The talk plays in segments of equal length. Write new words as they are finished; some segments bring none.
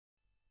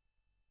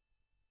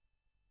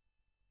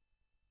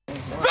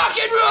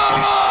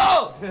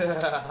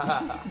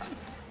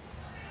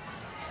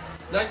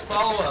Nice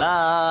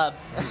follow-up.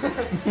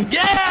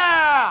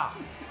 Yeah!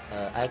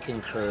 I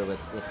concur with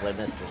what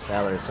Mr.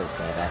 Sellers has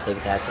said. I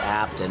think that's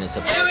apt and it's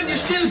a... Aaron, your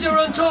shoes are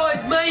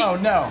untied, mate! Oh,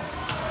 no.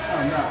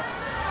 Oh, no.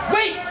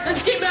 Wait!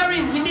 Let's get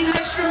Marion! We need an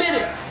extra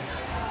minute!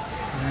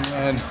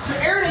 And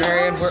Aaron,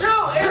 Marion,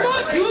 show! Aaron,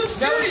 come on, dude!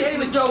 Seriously,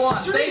 Seriously! go on.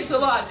 Seriously. Thanks a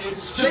lot, dude.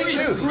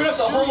 Seriously, screwed up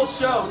the whole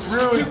show. It's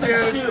really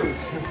good. shoes.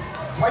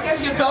 Why can't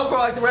you get Velcro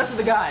like the rest of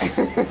the guys?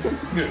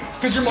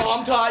 Because your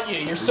mom taught you.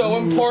 You're so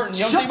important.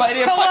 You don't think about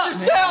anything but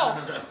yourself.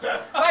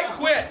 I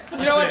quit.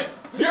 You know what?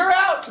 You're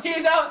out.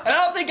 He's out. And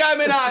I don't think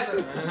I'm in either.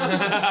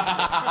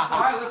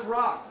 All right, let's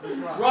rock.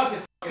 Let's rock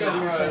this.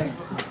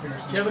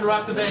 Kevin,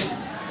 rock the bass.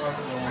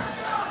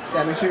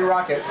 Yeah, make sure you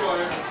rock it.